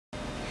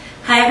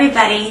Hi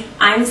everybody,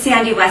 I'm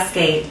Sandee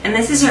Westgate, and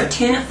this is your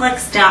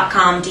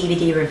TunaFlix.com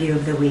DVD review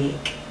of the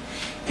week.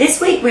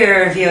 This week we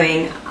are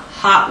reviewing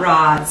Hot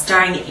Rod,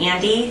 starring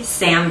Andy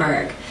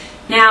Samberg.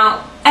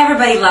 Now,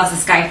 everybody loves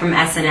this guy from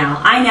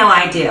SNL. I know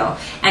I do,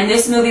 and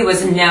this movie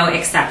was no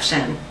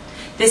exception.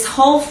 This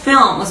whole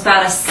film was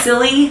about a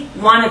silly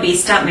wannabe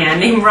stuntman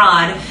named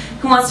Rod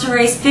who wants to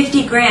raise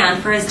 50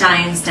 grand for his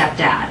dying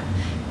stepdad.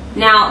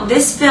 Now,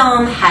 this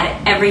film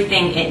had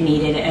everything it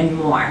needed and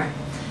more.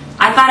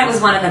 I thought it was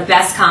one of the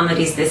best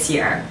comedies this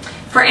year.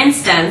 For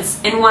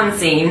instance, in one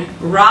scene,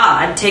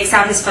 Rod takes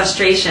out his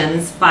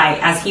frustrations by,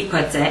 as he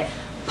puts it,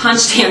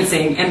 punch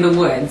dancing in the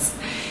woods.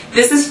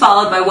 This is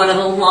followed by one of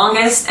the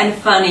longest and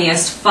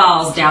funniest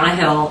falls down a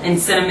hill in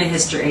cinema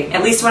history,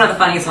 at least one of the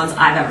funniest ones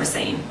I've ever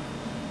seen.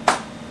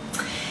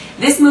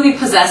 This movie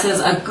possesses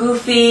a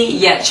goofy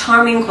yet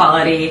charming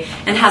quality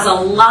and has a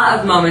lot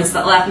of moments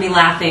that left me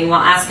laughing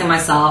while asking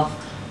myself,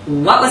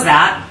 what was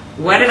that?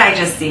 What did I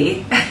just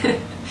see?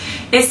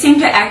 It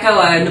seemed to echo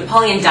a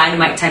Napoleon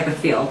Dynamite type of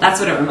feel. That's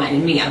what it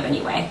reminded me of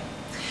anyway.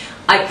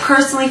 I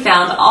personally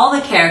found all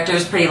the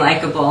characters pretty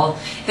likable,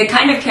 the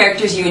kind of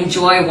characters you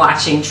enjoy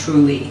watching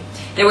truly.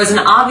 There was an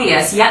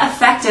obvious yet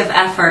effective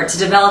effort to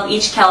develop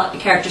each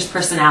character's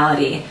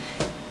personality.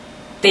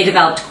 They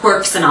developed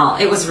quirks and all.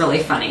 It was really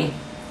funny.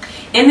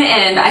 In the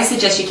end, I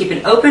suggest you keep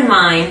an open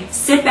mind,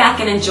 sit back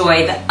and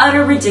enjoy the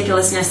utter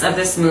ridiculousness of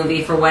this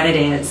movie for what it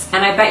is,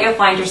 and I bet you'll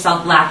find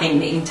yourself laughing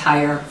the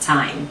entire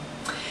time.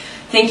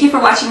 Thank you for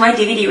watching my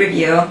DVD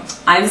review.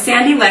 I'm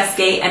Sandee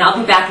Westgate, and I'll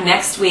be back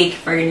next week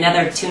for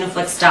another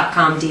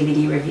TunaFlix.com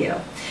DVD review.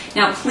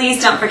 Now,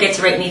 please don't forget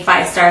to rate me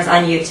 5 stars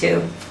on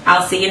YouTube.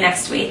 I'll see you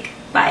next week.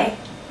 Bye.